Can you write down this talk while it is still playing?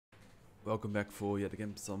Welcome back for yet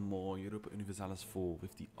again some more Europa Universalis 4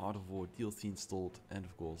 with the Art of War DLC installed, and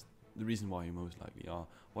of course the reason why you most likely are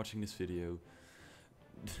watching this video,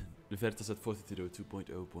 the Veritas at Fortitudo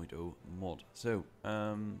 2.0.0 mod. So,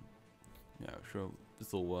 yeah, sure,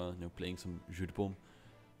 still playing some jeu de paume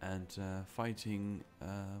and fighting,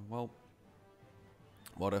 well,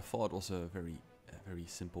 what I thought was a very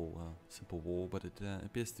simple war, but it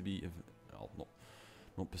appears to be well,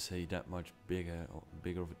 not per se that much bigger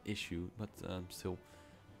of an issue, but still,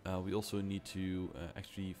 we also need to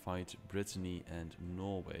actually fight Brittany and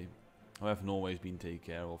Norway. However, Norway's been taken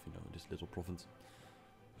care of. You know, this little province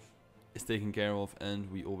is taken care of,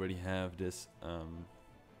 and we already have this.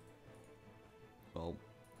 Well,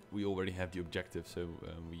 we already have the objective, so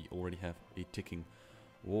we already have a ticking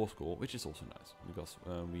war score, which is also nice because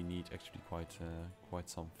we need actually quite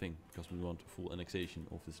something, because we want full annexation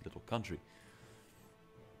of this little country.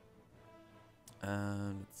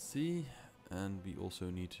 Let's see, and we also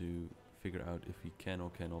need to figure out if we can or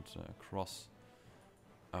cannot cross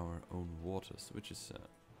our own waters, which is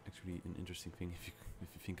actually an interesting thing if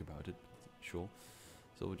you think about it. Sure.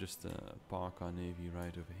 So we'll just park our navy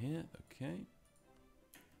right over here. Okay.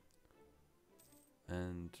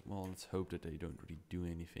 And well, let's hope that they don't really do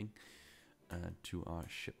anything to our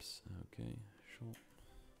ships. Okay, sure.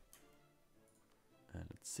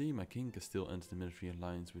 Let's see, my king can still enter the military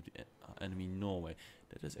alliance with the enemy Norway.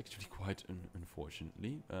 That is actually quite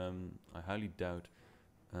unfortunately. I highly doubt.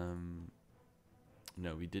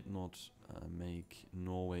 No, we did not make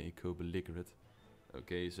Norway a co-belligerate.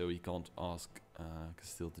 Okay, so we can't ask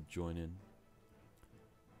Castile to join in.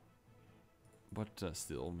 But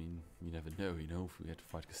still, I mean, you never know, you know, if we had to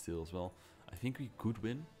fight Castile as well. I think we could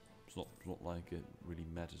win. It's not like it really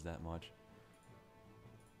matters that much.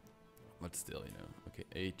 But still, you know. Okay,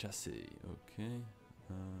 a chassis. Okay.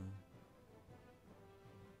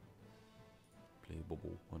 Play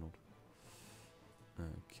bubble. Why not?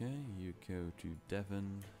 Okay, you go to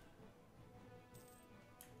Devon.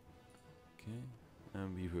 Okay.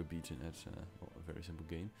 And we were beaten at well, a very simple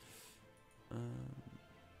game.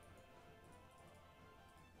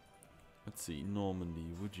 Let's see.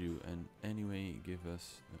 Normandy, would you in any way give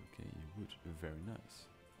us... Okay, you would. Very nice.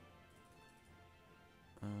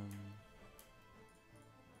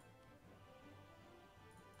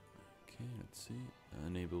 Okay, let's see.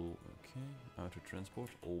 Enable, okay, outer transport,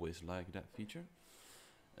 always like that feature.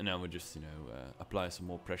 And now we'll just, you know, apply some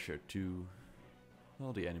more pressure to,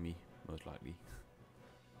 well, the enemy, most likely.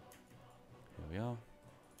 Here we are.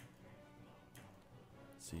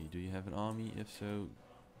 Let's see, do you have an army? If so,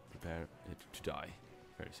 prepare it to die.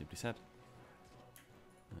 Very simply said.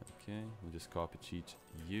 Okay, we'll just carpet sheet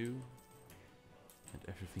you and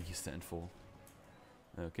everything you stand for.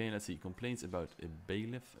 Okay, let's see. Complaints about a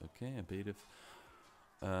bailiff. Okay, a bailiff.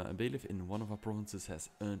 A bailiff in one of our provinces has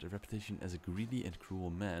earned a reputation as a greedy and cruel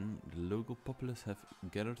man. The local populace have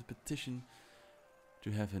gathered a petition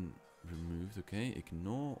to have him removed. Okay,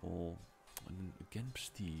 ignore all. And then again,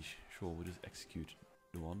 prestige. Sure, we'll just execute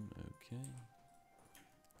the one. Okay.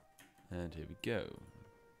 And here we go.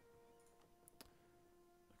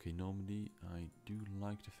 Okay, Normandy, I do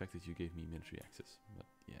like the fact that you gave me military access. But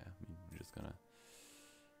yeah, I mean, we're just gonna...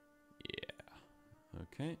 Yeah.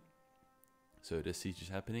 Okay. So the siege is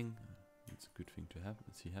happening. It's a good thing to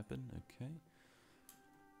see happen. Okay.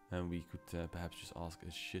 And we could perhaps just ask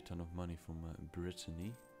a shit ton of money from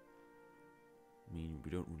Brittany. I mean, we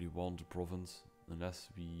don't really want a province unless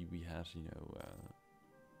we had, you know,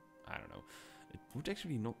 I don't know. It would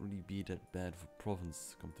actually not really be that bad of a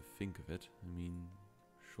province, come to think of it. I mean,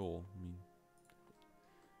 sure. I mean,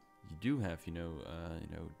 you do have, you know,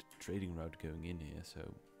 the trading route going in here, so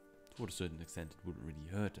to a certain extent it wouldn't really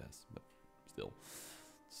hurt us, but still,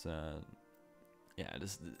 it's yeah,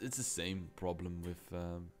 it's the same problem with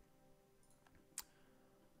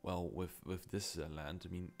well, with this land.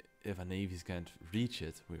 I mean, if our navies can't reach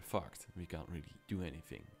it, we're fucked. We can't really do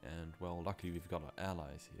anything, and well, luckily we've got our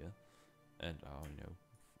allies here and our, you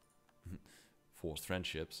know, forced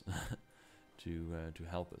friendships to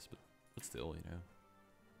help us, but still, you know.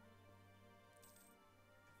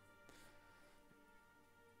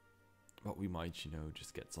 But we might, you know,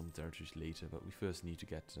 just get some territories later, but we first need to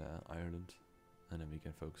get Ireland, and then we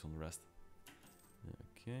can focus on the rest.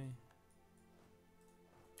 Okay.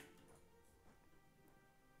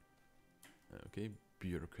 Okay,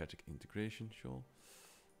 bureaucratic integration, sure.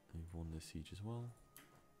 We've won this siege as well.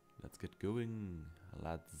 Let's get going,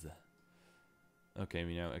 lads. Okay,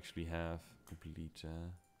 we now actually have complete...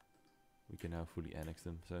 we can now fully annex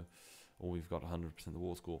them, so... Or we've got 100%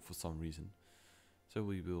 war score for some reason. So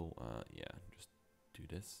we will, yeah, just do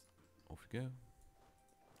this. Off we go.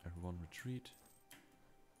 1 retreat.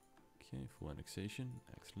 Okay, full annexation,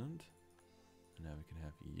 excellent. And now we can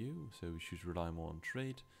have EU, so we should rely more on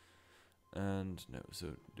trade. And no, so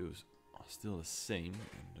those are still the same,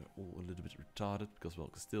 and they're all a little bit retarded, because,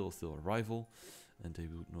 well, still a rival, and they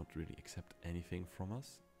would not really accept anything from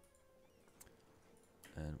us.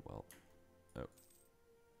 And, well, oh.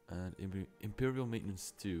 And Imperial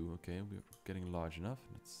Maintenance 2, okay, we're getting large enough,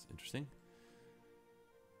 that's interesting.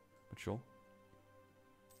 But sure.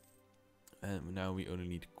 And now we only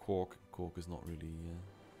need Cork. Cork is not really...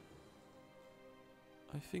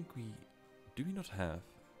 I think we... Do we not have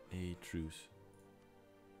a truce?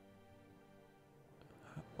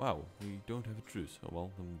 Wow, we don't have a truce. Oh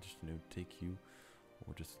well, then we'll just, take you,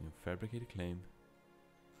 or just, fabricate a claim.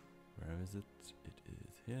 Where is it? It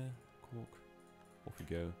is here. Cork. Off we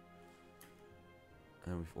go.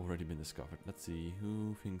 And we've already been discovered. Let's see,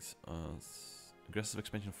 who thinks us... Aggressive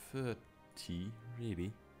expansion of 30?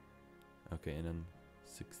 Really? Okay, and then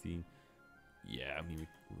 16. Yeah, I mean,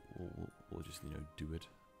 we'll just, do it.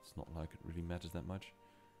 It's not like it really matters that much.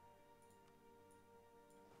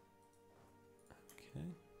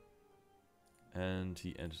 Okay. And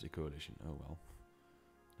he entered a coalition. Oh well.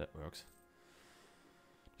 That works.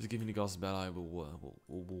 Just giving the gospel ally, we'll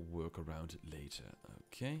work around it later.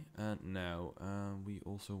 Okay, and now we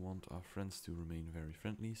also want our friends to remain very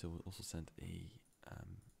friendly, so we'll also send a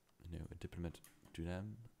a diplomat to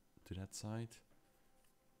them, to that side.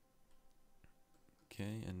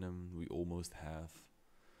 Okay, and then we almost have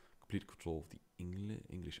complete control of the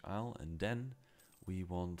English Isle, and then we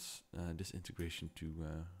want this integration to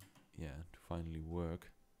to finally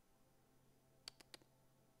work.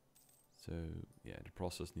 So yeah, the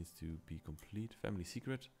process needs to be complete. Family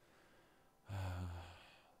secret.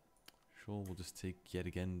 Sure, we'll just take yet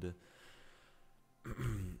again the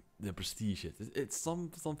the prestige. It's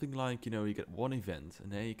something like, you get one event,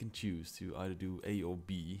 and then you can choose to either do A or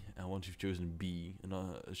B. And once you've chosen B, and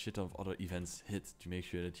a shit ton of other events hit to make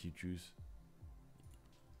sure that you choose.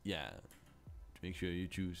 Yeah, to make sure you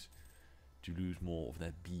choose to lose more of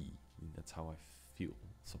that B. And that's how I feel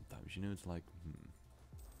sometimes. It's like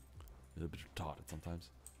a little bit retarded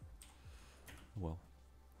sometimes. Well.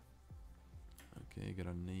 Okay, get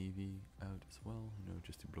our navy out as well,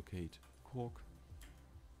 just to blockade Cork.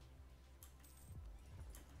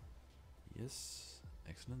 Yes,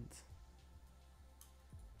 excellent.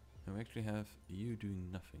 Now we actually have you doing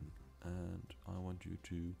nothing, and I want you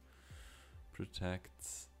to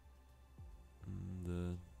protect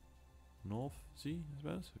the North Sea, I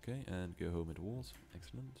suppose. Okay, and go home at wars.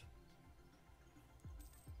 Excellent.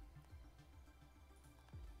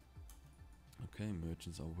 Okay,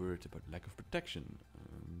 merchants are worried about lack of protection.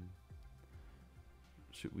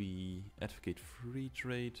 Should we advocate free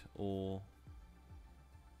trade, or...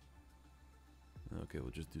 Okay,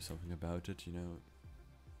 we'll just do something about it,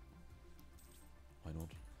 Why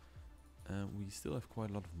not? We still have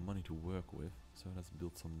quite a lot of money to work with, so let's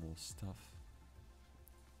build some more stuff.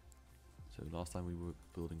 So last time we were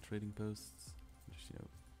building trading posts. Just,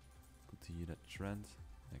 continue that trend.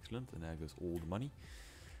 Excellent, and there goes all the money.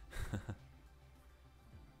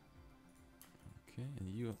 Okay, and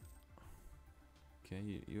you...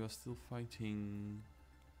 Okay, you are still fighting...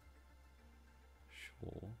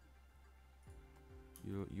 Sure.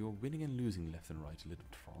 You're winning and losing left and right a little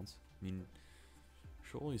bit, France. I mean,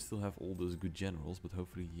 sure, you still have all those good generals, but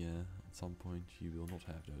hopefully at some point you will not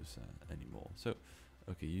have those anymore. So,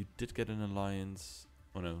 okay, you did get an alliance.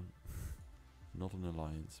 Oh no, not an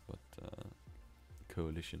alliance, but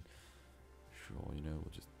coalition. Sure,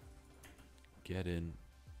 we'll just get in,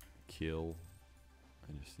 kill,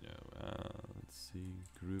 and just, let's see,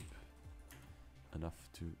 group enough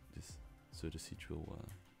to this, so the siege will work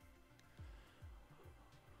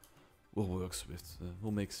swift.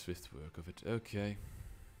 We'll make swift work of it. Okay.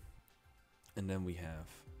 And then we have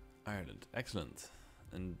Ireland. Excellent.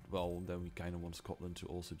 And well, then we kind of want Scotland to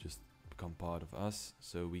also just become part of us,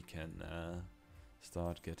 so we can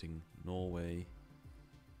start getting Norway.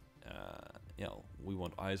 Yeah, we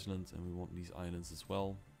want Iceland, and we want these islands as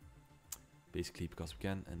well. Basically because we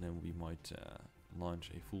can, and then we might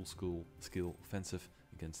launch a full-scale offensive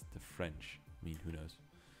against the French. I mean, who knows?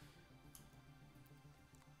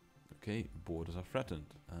 Okay, borders are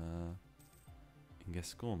threatened. In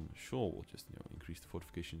Gascon, sure, we'll just increase the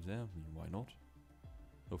fortifications there. I mean, why not?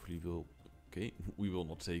 Hopefully we'll... Okay, we will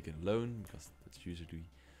not take it alone, because that's usually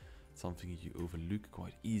something you overlook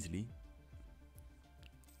quite easily.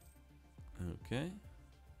 Okay.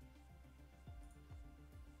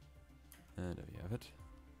 And there we have it.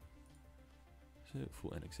 So,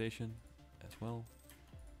 full annexation as well.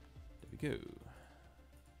 There we go.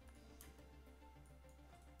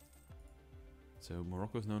 So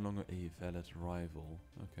Morocco is no longer a valid rival.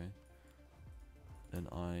 Okay. Then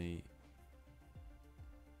I...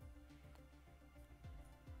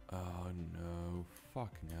 Oh no,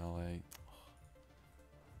 fucking hell, eh?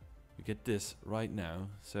 We get this right now.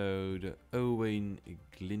 So the Owain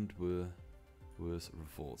Glyndwr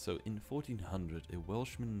revolt. So in 1400, a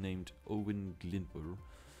Welshman named Owain Glyndwr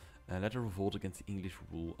led a revolt against the English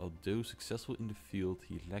rule. Although successful in the field,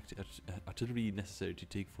 he lacked artillery necessary to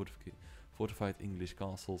take fortified English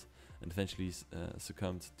castles, and eventually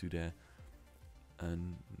succumbed to their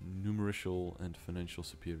numerical and financial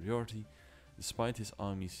superiority. Despite his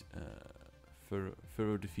army's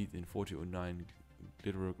thorough defeat in 1409,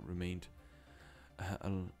 Glyndwr remained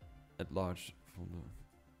at large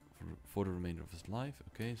for the remainder of his life.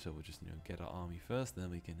 Okay, so we'll just get our army first, then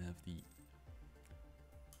we can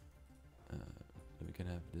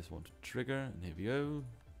have this one to trigger, and here we go.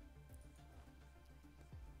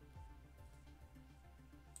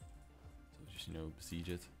 So just besiege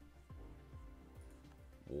it.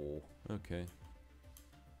 War. Okay.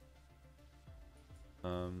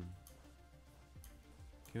 Can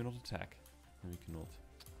we not attack? No, we cannot.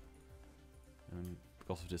 And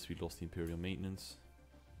because of this, we lost the Imperial maintenance.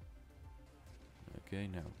 Okay,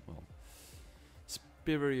 now, well,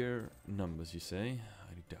 superior numbers, you say?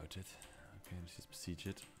 I doubt it. Okay, let's just besiege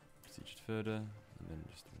it further, and then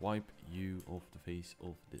just wipe you off the face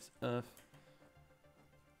of this earth.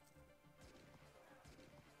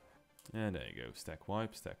 And there you go, stack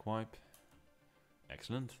wipe, stack wipe.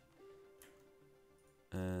 Excellent.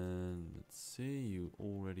 And let's see, you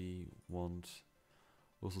already want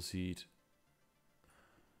also seed.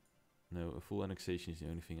 No, a full annexation is the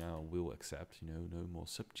only thing I will accept. No more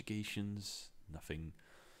subjugations, nothing.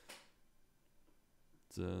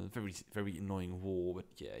 It's a very, very annoying war, but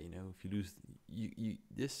yeah, if you lose,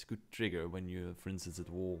 this could trigger when you're, for instance, at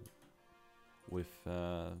war with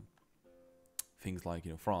things like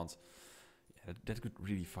France. Yeah, that could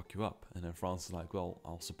really fuck you up. And then France is like, well,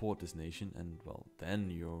 I'll support this nation, and well,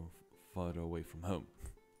 then you're further away from home.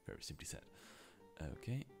 Very simply said.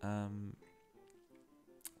 Okay.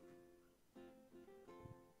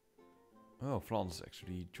 Oh, France is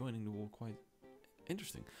actually joining the war. Quite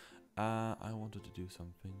interesting. I wanted to do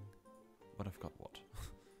something, but I've got what?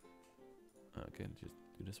 Okay, let's just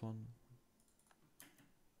do this one.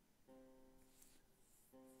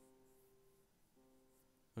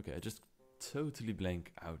 Okay, I just totally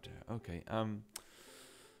blank out there. Okay,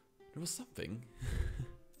 there was something.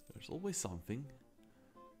 There's always something.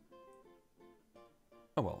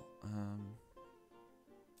 Oh well,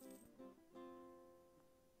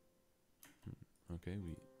 okay, we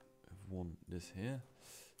have won this here.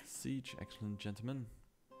 Siege, excellent, gentlemen.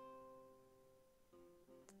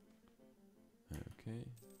 Okay.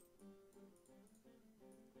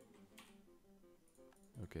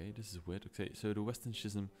 Okay, this is weird. Okay, so the Western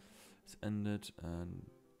Schism is ended, and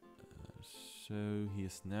so he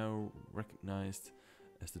is now recognized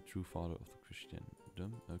as the true father of the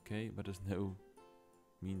Christendom. Okay, but there's no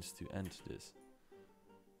means to end this.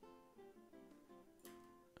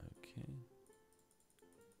 Okay.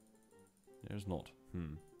 There's not.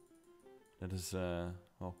 That is,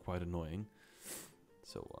 well, quite annoying.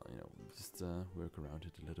 So, just work around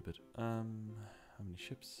it a little bit. How many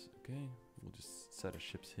ships? Okay, we'll just set our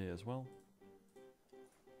ships here as well.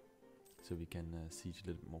 So we can siege a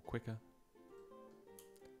little bit more quicker.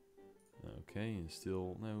 Okay, and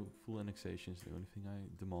still no full annexation is the only thing I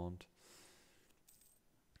demand.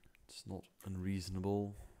 It's not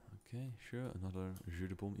unreasonable. Okay, sure, another Jeu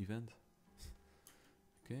de Bombe event.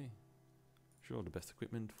 Okay. Sure, the best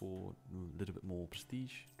equipment for a little bit more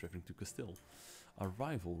prestige. Traveling to Castile. A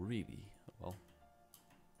rival, really? Well,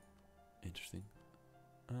 interesting.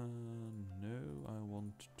 No, I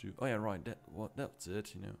want to... Oh yeah, right, that's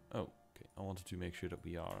it, Oh, okay, I wanted to make sure that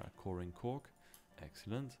we are coring Cork.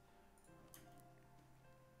 Excellent.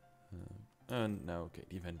 And now, okay,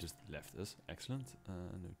 the event just left us. Excellent.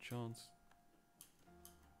 No chance.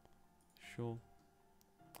 Sure.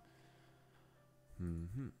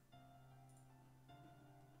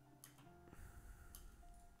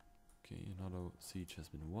 Okay, another siege has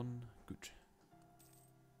been won. Good.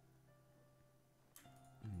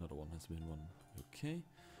 Another one has been won. Okay.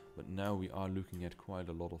 But now we are looking at quite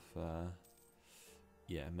a lot of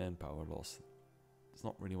yeah, manpower loss. It's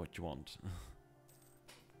not really what you want.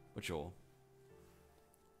 But sure.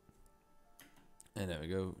 And there we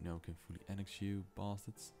go. Now we can fully annex you,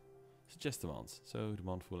 bastards. Suggest demands. So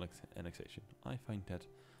demand full annexation. I find that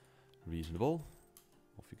reasonable.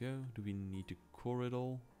 Off you go. Do we need to core it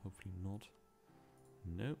all? Hopefully not.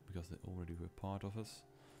 No, because they already were part of us.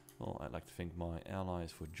 Well, I'd like to thank my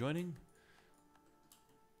allies for joining.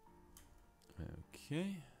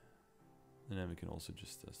 Okay. And then we can also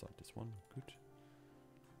just start this one. Good.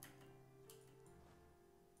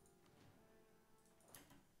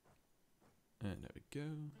 And there we go.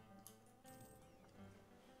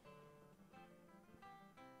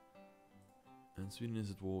 And Sweden is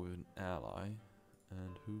at war with an ally.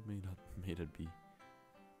 And who may that be?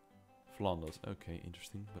 Flanders. Okay,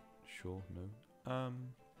 interesting, but sure, no.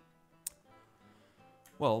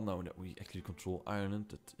 Well, now that we actually control Ireland,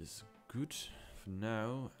 that is good for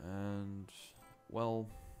now. And, well,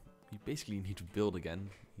 we basically need to build again.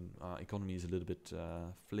 I mean, our economy is a little bit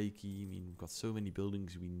flaky. I mean, we've got so many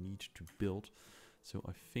buildings we need to build. So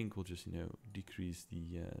I think we'll just, decrease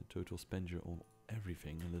the total expenditure on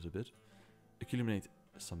everything a little bit. Accumulate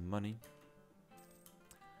some money.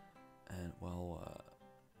 And, well,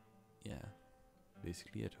 yeah,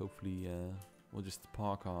 basically it. Hopefully we'll just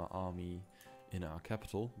park our army in our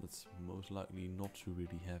capital. That's most likely not to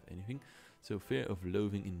really have anything. So fear of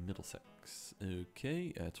loathing in Middlesex.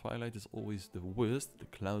 Okay, twilight is always the worst. The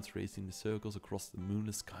clouds racing the circles across the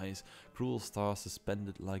moonless skies, cruel stars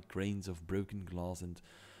suspended like grains of broken glass, and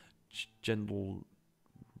gentle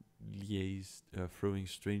liaise throwing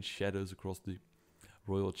strange shadows across the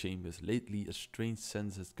royal chambers. Lately a strange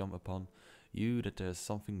sense has come upon you that there's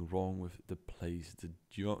something wrong with the place. The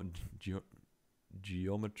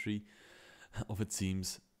geometry of it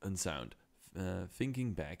seems unsound.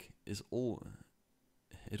 Thinking back, it all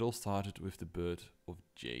started with the birth of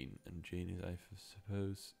Jane, and Jane is, I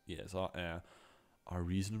suppose, yes, our heir, our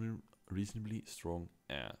reasonably strong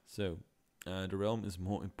heir. So the realm is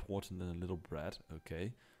more important than a little brat,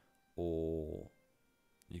 okay? Or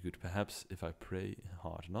you could perhaps, if I pray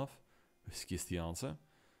hard enough, kiss the answer,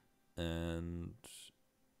 and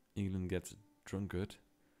England gets a drunkard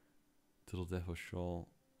till death or shall.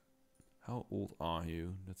 How old are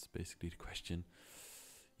you? That's basically the question.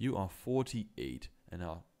 You are 48, and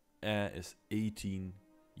our heir is 18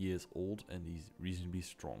 years old, and he's reasonably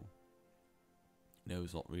strong. No,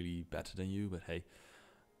 he's not really better than you, but hey,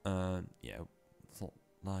 yeah, it's not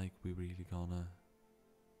like we're really gonna.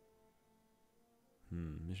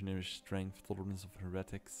 Missionary strength, tolerance of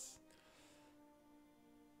heretics.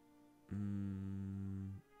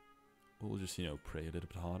 We'll just, pray a little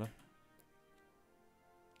bit harder.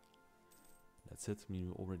 That's it. I mean,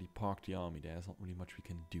 we already parked the army there. There's not really much we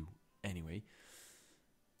can do anyway.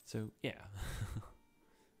 So, yeah.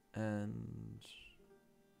 And,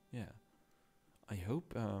 yeah. I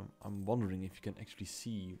hope, I'm wondering if you can actually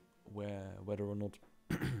see whether or not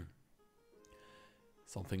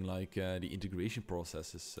something like the integration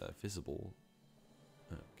process is visible.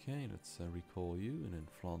 Okay, let's recall you. And then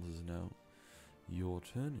France is now your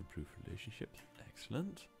turn. Improve relationships.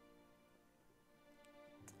 Excellent.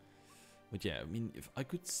 But yeah, I mean, if I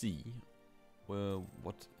could see where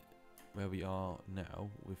we are now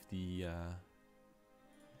with the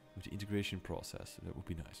integration process, that would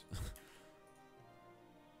be nice.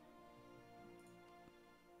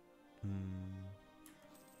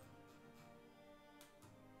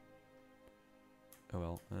 Oh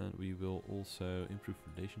well, and we will also improve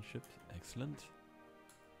relationships. Excellent.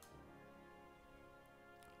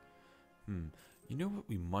 You know what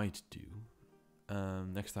we might do?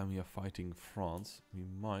 Next time we are fighting France, we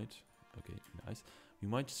might. Okay, nice. We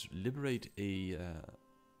might just liberate a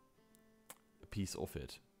piece of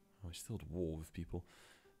it. Oh, we're still at war with people.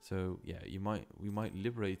 So yeah, we might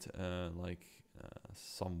liberate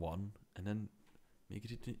someone, and then make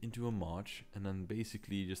it into a march, and then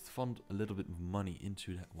basically just fund a little bit of money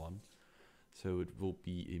into that one, so it will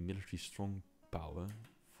be a military strong power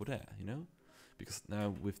for there, because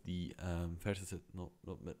now with the Veritas,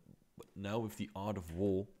 now with the art of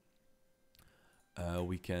war,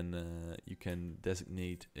 you can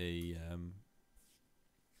designate a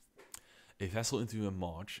vessel into a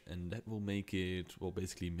march, and that will make it, well,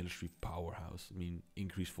 basically a military powerhouse. I mean,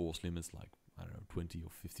 increase force limits like, I don't know, 20 or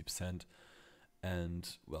 50%.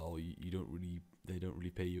 And well, they don't really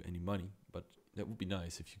pay you any money, but that would be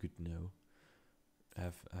nice if you could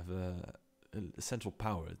have a central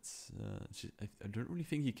power. I don't really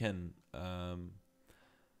think you can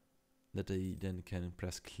that they then can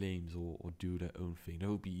press claims or do their own thing. That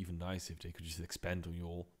would be even nice if they could just expand on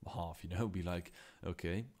your behalf, be like,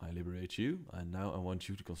 okay, I liberate you, and now I want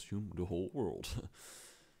you to consume the whole world.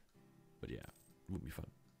 But yeah, it would be fun,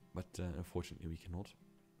 but unfortunately we cannot.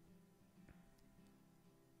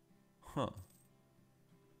 Huh.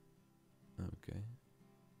 Okay.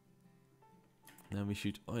 Now we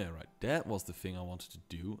should... Oh yeah, right. That was the thing I wanted to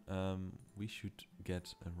do. We should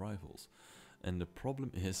get rivals. And the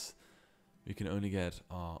problem is, we can only get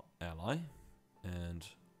our ally and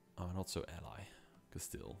our not so ally,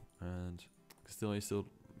 Castile. And Castilla, you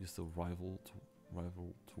still rival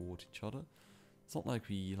toward each other. It's not like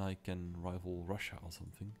we like can rival Russia or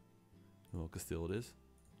something. Well, Castile it is.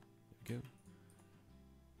 There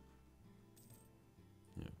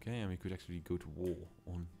we go. Okay, and we could actually go to war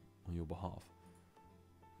on your behalf.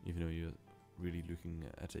 Even though you're really looking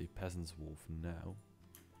at a peasant's war for now.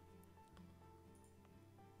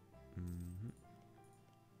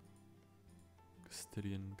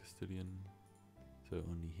 Castilian. So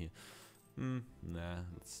only here. Nah,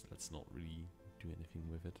 let's not really do anything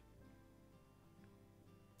with it.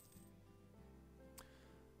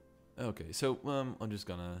 Okay, so I'm just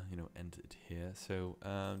gonna end it here. So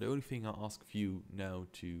the only thing I ask of you now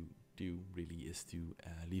to do really is to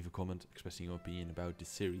leave a comment expressing your opinion about this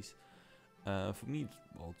series. For me,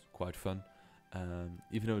 it's quite fun.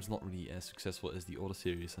 Even though it's not really as successful as the other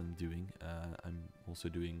series I'm doing. I'm also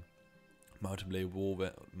doing Mountain Blade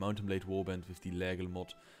Warband with the Legal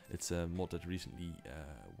mod. It's a mod that recently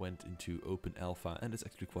went into open alpha, and it's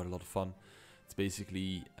actually quite a lot of fun. It's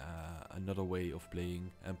basically another way of playing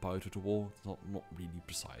Empire Total War. It's not really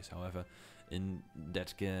precise. However, in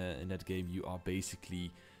that game, you are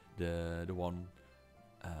basically the one.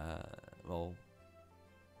 Well,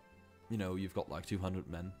 you've got like 200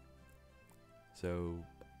 men. So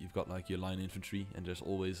you've got like your line infantry, and there's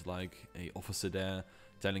always like a officer there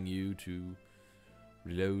telling you to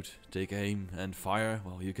reload, take aim, and fire.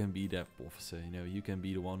 Well, you can be that officer. You can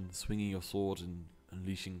be the one swinging your sword and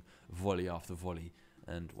unleashing volley after volley,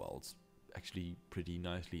 and well, it's actually pretty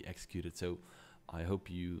nicely executed. So I hope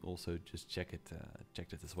you also just check it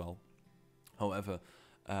as well. However,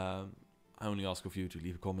 I only ask of you to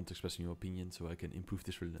leave a comment expressing your opinion, so I can improve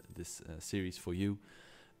this series for you.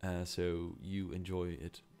 So you enjoy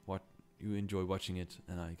it. You enjoy watching it,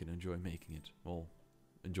 and I can enjoy making it. Well,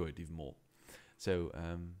 enjoy it even more. So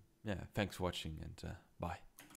yeah, thanks for watching, and bye.